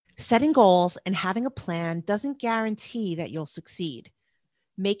Setting goals and having a plan doesn't guarantee that you'll succeed.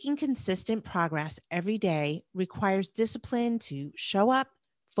 Making consistent progress every day requires discipline to show up,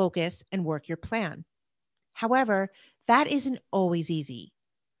 focus, and work your plan. However, that isn't always easy.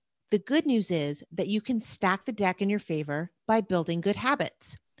 The good news is that you can stack the deck in your favor by building good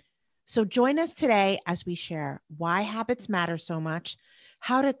habits. So join us today as we share why habits matter so much,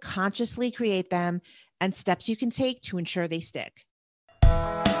 how to consciously create them, and steps you can take to ensure they stick.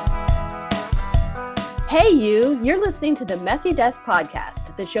 Hey, you're listening to the Messy Desk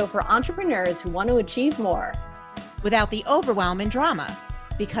Podcast, the show for entrepreneurs who want to achieve more without the overwhelm and drama.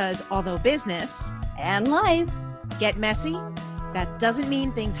 Because although business and life get messy, that doesn't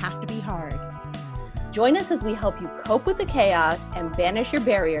mean things have to be hard. Join us as we help you cope with the chaos and banish your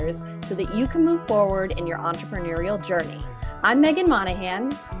barriers so that you can move forward in your entrepreneurial journey. I'm Megan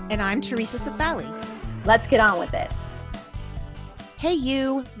Monahan. And I'm Teresa Cefali. Let's get on with it. Hey,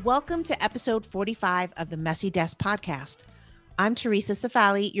 you. Welcome to episode 45 of the Messy Desk Podcast. I'm Teresa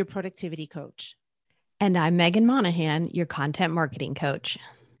Cefali, your productivity coach. And I'm Megan Monahan, your content marketing coach.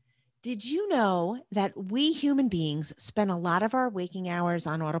 Did you know that we human beings spend a lot of our waking hours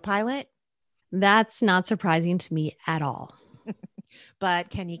on autopilot? That's not surprising to me at all. But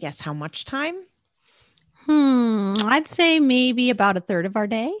can you guess how much time? I'd say maybe about a third of our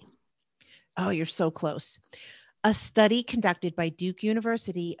day. Oh, you're so close. A study conducted by Duke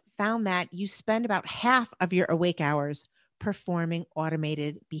University found that you spend about half of your awake hours performing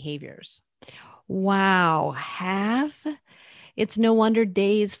automated behaviors. Wow, half? It's no wonder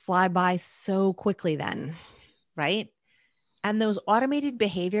days fly by so quickly then. Right? And those automated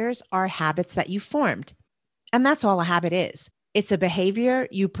behaviors are habits that you formed. And that's all a habit is. It's a behavior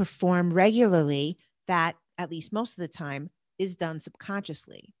you perform regularly that, at least most of the time, is done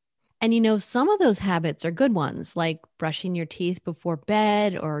subconsciously. And some of those habits are good ones, like brushing your teeth before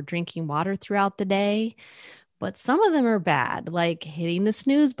bed or drinking water throughout the day. But some of them are bad, like hitting the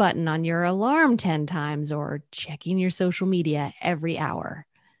snooze button on your alarm 10 times or checking your social media every hour.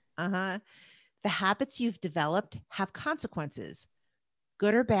 The habits you've developed have consequences.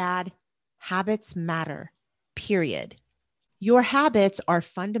 Good or bad, habits matter, period. Your habits are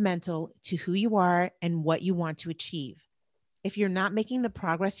fundamental to who you are and what you want to achieve. If you're not making the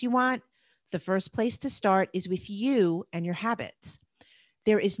progress you want, the first place to start is with you and your habits.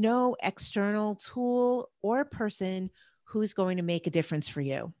 There is no external tool or person who's going to make a difference for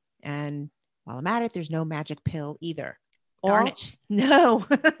you. And while I'm at it, there's no magic pill either. Darn it. No.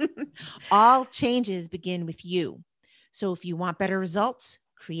 All changes begin with you. So if you want better results,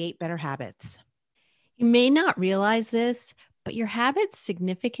 create better habits. You may not realize this, but your habits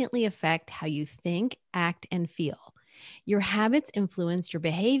significantly affect how you think, act, and feel. Your habits influence your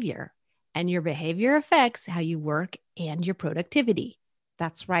behavior, and your behavior affects how you work and your productivity.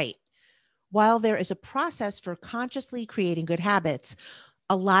 That's right. While there is a process for consciously creating good habits,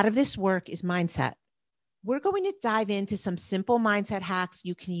 a lot of this work is mindset. We're going to dive into some simple mindset hacks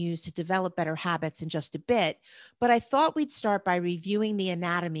you can use to develop better habits in just a bit, but I thought we'd start by reviewing the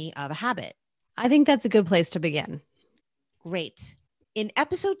anatomy of a habit. I think that's a good place to begin. Great. In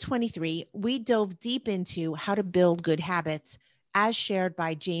episode 23, we dove deep into how to build good habits as shared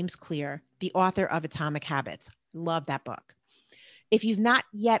by James Clear, the author of Atomic Habits. Love that book. If you've not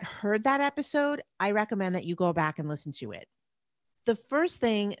yet heard that episode, I recommend that you go back and listen to it. The first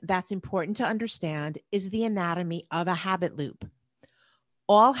thing that's important to understand is the anatomy of a habit loop.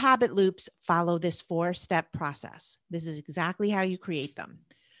 All habit loops follow this 4-step process. This is exactly how you create them.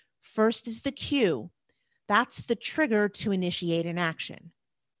 First is the cue. That's the trigger to initiate an action.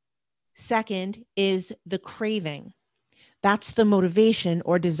 Second is the craving. That's the motivation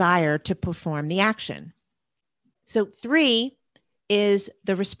or desire to perform the action. So 3 is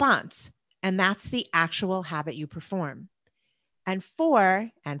the response, and that's the actual habit you perform. And 4,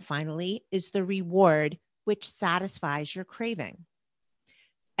 and finally, is the reward, which satisfies your craving.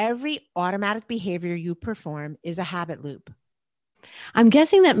 Every automatic behavior you perform is a habit loop. I'm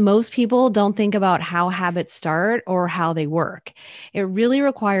guessing that most people don't think about how habits start or how they work. It really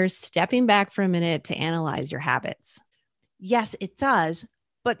requires stepping back for a minute to analyze your habits. Yes, it does.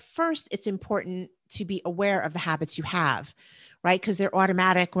 But first, it's important to be aware of the habits you have, right? Because they're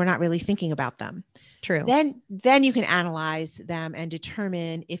automatic. We're not really thinking about them. True. Then you can analyze them and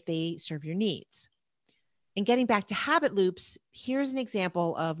determine if they serve your needs. And getting back to habit loops, here's an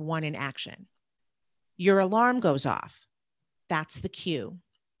example of one in action. Your alarm goes off. That's the cue.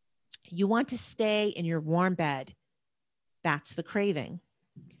 You want to stay in your warm bed. That's the craving.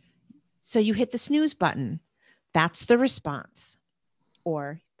 So you hit the snooze button. That's the response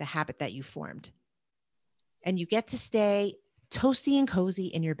or the habit that you formed. And you get to stay toasty and cozy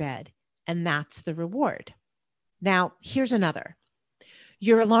in your bed. And that's the reward. Now, here's another.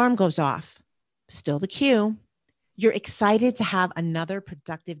 Your alarm goes off, still the cue. You're excited to have another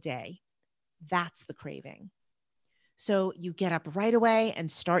productive day. That's the craving. So you get up right away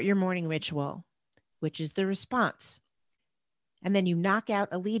and start your morning ritual, which is the response. And then you knock out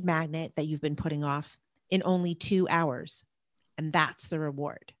a lead magnet that you've been putting off in only 2 hours. And that's the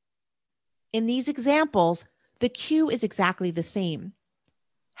reward. In these examples, the cue is exactly the same.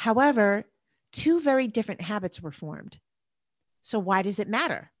 However, two very different habits were formed. So why does it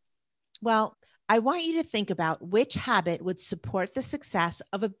matter? Well, I want you to think about which habit would support the success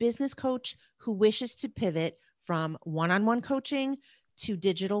of a business coach who wishes to pivot from one-on-one coaching to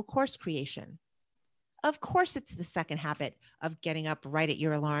digital course creation. Of course, it's the second habit of getting up right at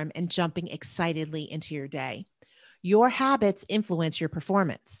your alarm and jumping excitedly into your day. Your habits influence your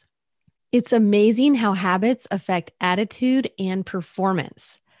performance. It's amazing how habits affect attitude and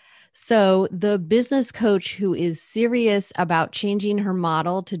performance. So the business coach who is serious about changing her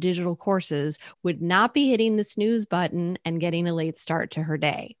model to digital courses would not be hitting the snooze button and getting a late start to her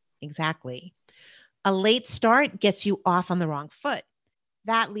day. Exactly. A late start gets you off on the wrong foot.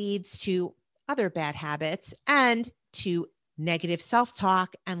 That leads to other bad habits and to negative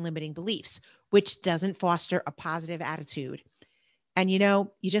self-talk and limiting beliefs, which doesn't foster a positive attitude. And you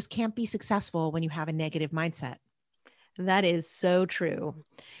just can't be successful when you have a negative mindset. That is so true.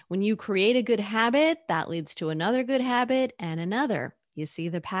 When you create a good habit, that leads to another good habit and another. You see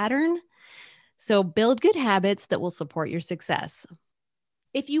the pattern? So build good habits that will support your success.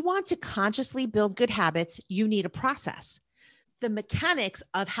 If you want to consciously build good habits, you need a process. The mechanics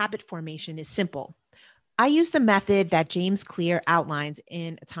of habit formation is simple. I use the method that James Clear outlines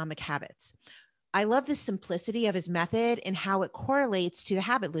in Atomic Habits. I love the simplicity of his method and how it correlates to the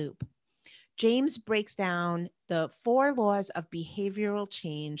habit loop. James breaks down the 4 laws of behavioral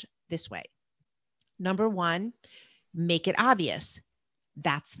change this way. Number 1, make it obvious.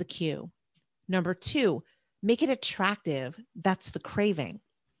 That's the cue. Number 2, make it attractive. That's the craving.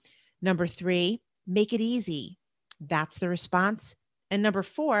 Number 3, make it easy. That's the response. And number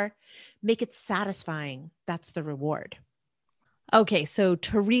 4, make it satisfying. That's the reward. Okay, so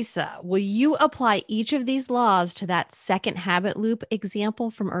Teresa, will you apply each of these laws to that second habit loop example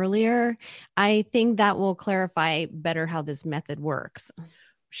from earlier? I think that will clarify better how this method works.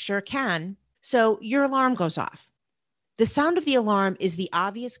 Sure can. So your alarm goes off. The sound of the alarm is the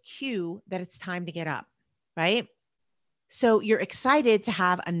obvious cue that it's time to get up, right? So you're excited to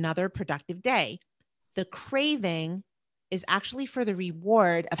have another productive day. The craving is actually for the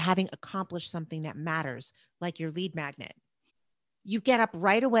reward of having accomplished something that matters, like your lead magnet. You get up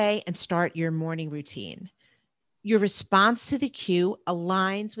right away and start your morning routine. Your response to the cue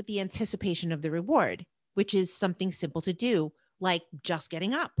aligns with the anticipation of the reward, which is something simple to do, like just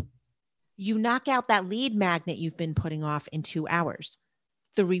getting up. You knock out that lead magnet you've been putting off in 2 hours.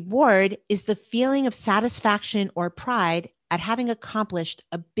 The reward is the feeling of satisfaction or pride at having accomplished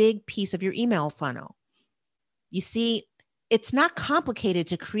a big piece of your email funnel. You see, it's not complicated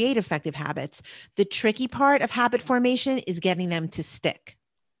to create effective habits. The tricky part of habit formation is getting them to stick.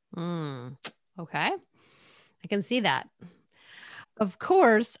 Okay. I can see that. Of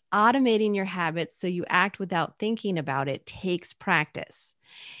course, automating your habits so you act without thinking about it takes practice.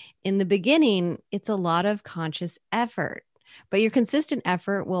 In the beginning, it's a lot of conscious effort, but your consistent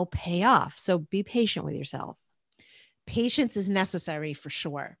effort will pay off. So be patient with yourself. Patience is necessary for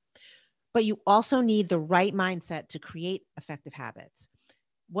sure, but you also need the right mindset to create effective habits.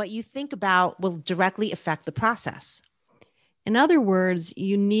 What you think about will directly affect the process. In other words,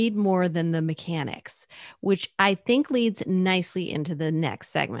 you need more than the mechanics, which I think leads nicely into the next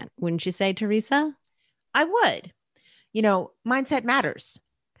segment. Wouldn't you say, Teresa? I would. Mindset matters.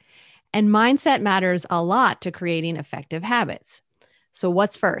 And mindset matters a lot to creating effective habits. So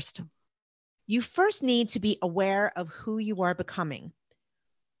what's first? You first need to be aware of who you are becoming.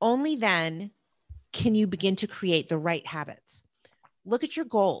 Only then can you begin to create the right habits. Look at your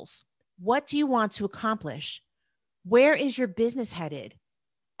goals. What do you want to accomplish? Where is your business headed?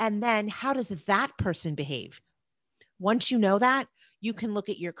 And then how does that person behave? Once you know that, you can look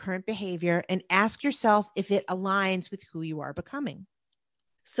at your current behavior and ask yourself if it aligns with who you are becoming.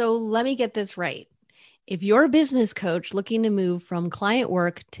 So let me get this right. If you're a business coach looking to move from client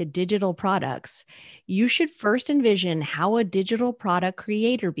work to digital products, you should first envision how a digital product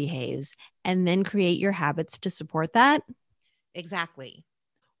creator behaves and then create your habits to support that. Exactly.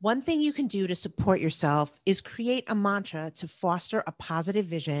 One thing you can do to support yourself is create a mantra to foster a positive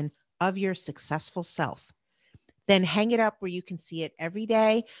vision of your successful self. Then hang it up where you can see it every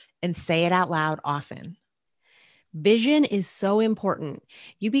day and say it out loud often. Vision is so important.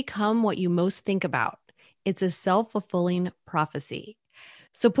 You become what you most think about. It's a self-fulfilling prophecy.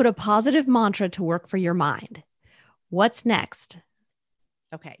 So put a positive mantra to work for your mind. What's next?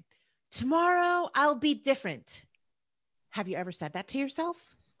 Okay. Tomorrow I'll be different. Have you ever said that to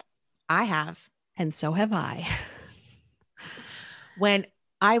yourself? I have. And so have I. When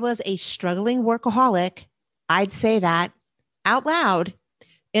I was a struggling workaholic, I'd say that out loud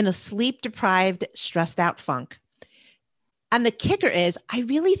in a sleep deprived, stressed out funk. And the kicker is, I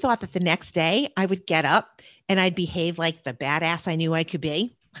really thought that the next day I would get up and I'd behave like the badass I knew I could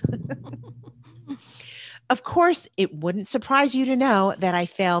be. Of course, it wouldn't surprise you to know that I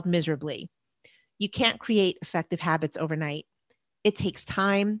failed miserably. You can't create effective habits overnight. It takes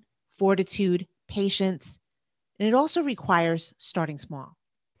time, fortitude, patience, and it also requires starting small.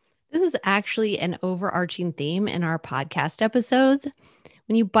 This is actually an overarching theme in our podcast episodes.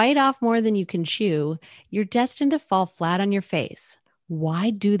 When you bite off more than you can chew, you're destined to fall flat on your face. Why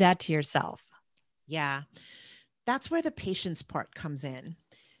do that to yourself? Yeah, that's where the patience part comes in.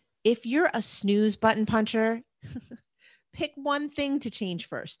 If you're a snooze button puncher, pick one thing to change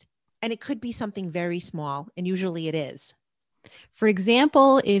first. And it could be something very small, and usually it is. For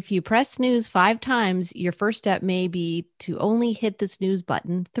example, if you press snooze 5 times, your first step may be to only hit the snooze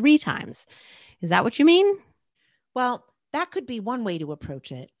button 3 times. Is that what you mean? Well, that could be one way to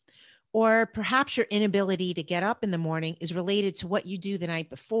approach it. Or perhaps your inability to get up in the morning is related to what you do the night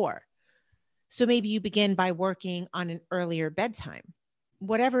before. So maybe you begin by working on an earlier bedtime.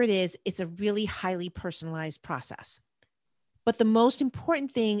 Whatever it is, it's a really highly personalized process. But the most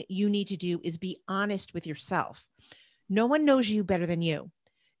important thing you need to do is be honest with yourself. No one knows you better than you.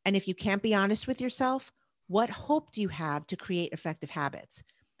 And if you can't be honest with yourself, what hope do you have to create effective habits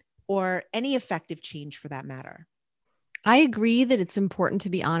or any effective change for that matter? I agree that it's important to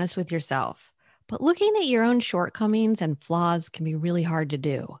be honest with yourself, but looking at your own shortcomings and flaws can be really hard to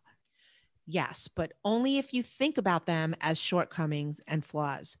do. Yes, but only if you think about them as shortcomings and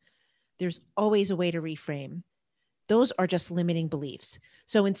flaws. There's always a way to reframe. Those are just limiting beliefs.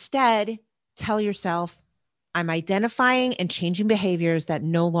 So instead, tell yourself, I'm identifying and changing behaviors that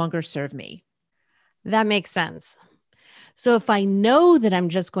no longer serve me. That makes sense. So if I know that I'm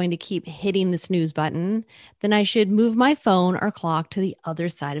just going to keep hitting the snooze button, then I should move my phone or clock to the other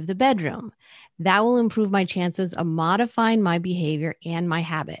side of the bedroom. That will improve my chances of modifying my behavior and my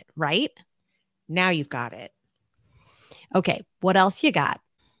habit, right? Now you've got it. Okay, what else you got?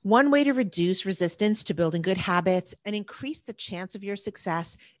 One way to reduce resistance to building good habits and increase the chance of your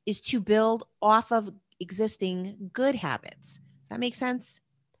success is to build off of existing good habits. Does that make sense?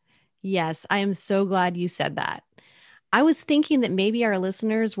 Yes, I am so glad you said that. I was thinking that maybe our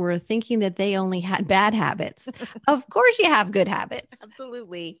listeners were thinking that they only had bad habits. Of course, you have good habits.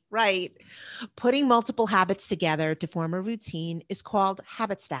 Absolutely. Right. Putting multiple habits together to form a routine is called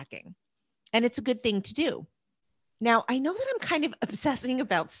habit stacking, and it's a good thing to do. Now, I know that I'm kind of obsessing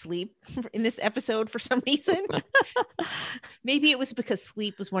about sleep in this episode for some reason. Maybe it was because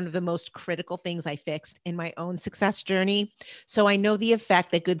sleep was one of the most critical things I fixed in my own success journey. So I know the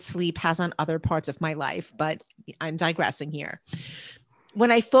effect that good sleep has on other parts of my life, but I'm digressing here. When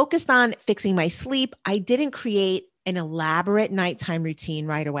I focused on fixing my sleep, I didn't create an elaborate nighttime routine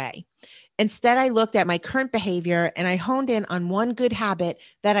right away. Instead, I looked at my current behavior and I honed in on one good habit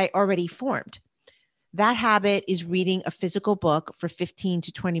that I already formed. That habit is reading a physical book for 15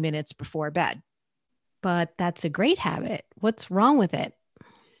 to 20 minutes before bed. But that's a great habit. What's wrong with it?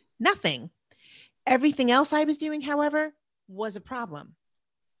 Nothing. Everything else I was doing, however, was a problem,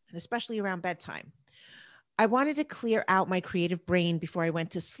 especially around bedtime. I wanted to clear out my creative brain before I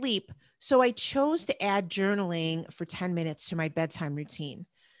went to sleep, so I chose to add journaling for 10 minutes to my bedtime routine.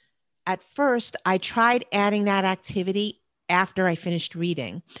 At first, I tried adding that activity after I finished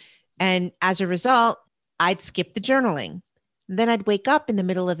reading. And as a result, I'd skip the journaling. Then I'd wake up in the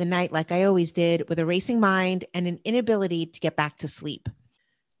middle of the night like I always did with a racing mind and an inability to get back to sleep.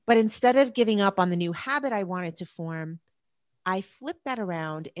 But instead of giving up on the new habit I wanted to form, I flipped that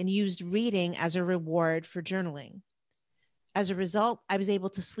around and used reading as a reward for journaling. As a result, I was able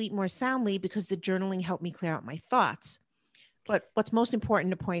to sleep more soundly because the journaling helped me clear out my thoughts. But what's most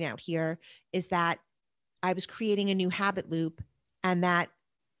important to point out here is that I was creating a new habit loop and that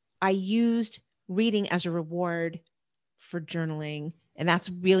I used reading as a reward for journaling. And that's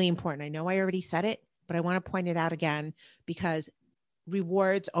really important. I know I already said it, but I want to point it out again because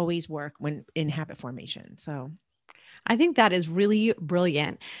rewards always work when in habit formation. So I think that is really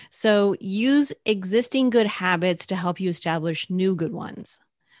brilliant. So use existing good habits to help you establish new good ones.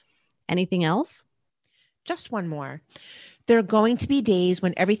 Anything else? just one more. There are going to be days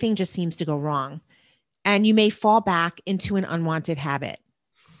when everything just seems to go wrong. and you may fall back into an unwanted habit.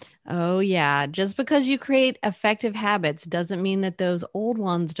 Oh, yeah. Just because you create effective habits doesn't mean that those old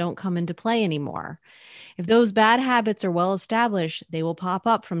ones don't come into play anymore. If those bad habits are well established, they will pop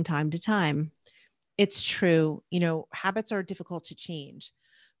up from time to time. It's true. Habits are difficult to change.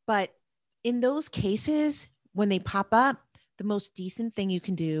 But in those cases, when they pop up, the most decent thing you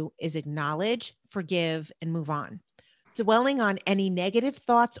can do is acknowledge, forgive, and move on. Dwelling on any negative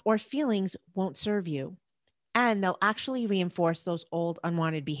thoughts or feelings won't serve you, and they'll actually reinforce those old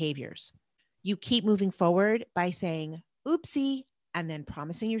unwanted behaviors. You keep moving forward by saying, oopsie, and then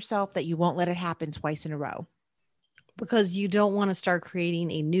promising yourself that you won't let it happen twice in a row. Because you don't want to start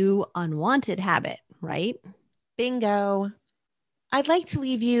creating a new unwanted habit, right? Bingo. I'd like to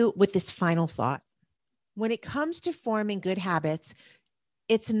leave you with this final thought. When it comes to forming good habits,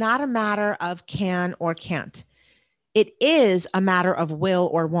 it's not a matter of can or can't. It is a matter of will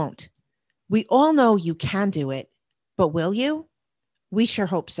or won't. We all know you can do it, but will you? We sure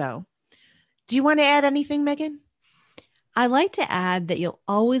hope so. Do you want to add anything, Megan? I like to add that you'll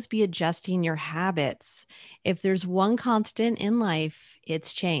always be adjusting your habits. If there's one constant in life,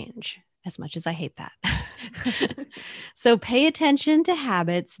 it's change, as much as I hate that. So pay attention to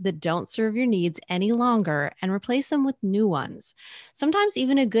habits that don't serve your needs any longer and replace them with new ones. Sometimes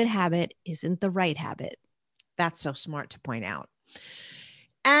even a good habit isn't the right habit. That's so smart to point out.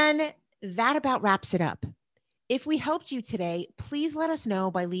 And that about wraps it up. If we helped you today, please let us know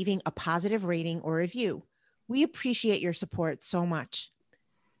by leaving a positive rating or review. We appreciate your support so much.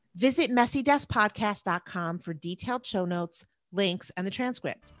 Visit messydeskpodcast.com for detailed show notes, links, and the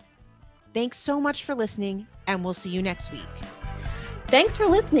transcript. Thanks so much for listening, and we'll see you next week. Thanks for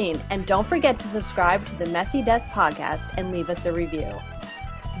listening, and don't forget to subscribe to the Messy Desk Podcast and leave us a review.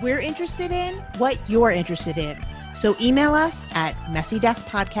 We're interested in what you're interested in. So email us at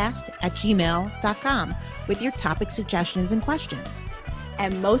messydeskpodcast@gmail.com with your topic suggestions and questions.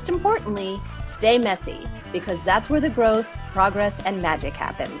 And most importantly, stay messy, because that's where the growth, progress, and magic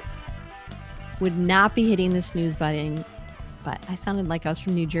happen. Would not be hitting the snooze button, but I sounded like I was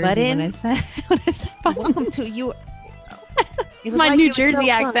from New Jersey when I said button. Welcome to you. It's my New Jersey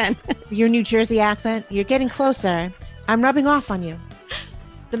accent. Your New Jersey accent. You're getting closer. I'm rubbing off on you.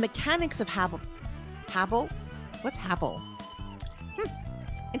 The mechanics of Habel. What's Habel?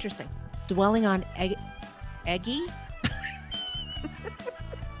 Interesting. Dwelling on eggy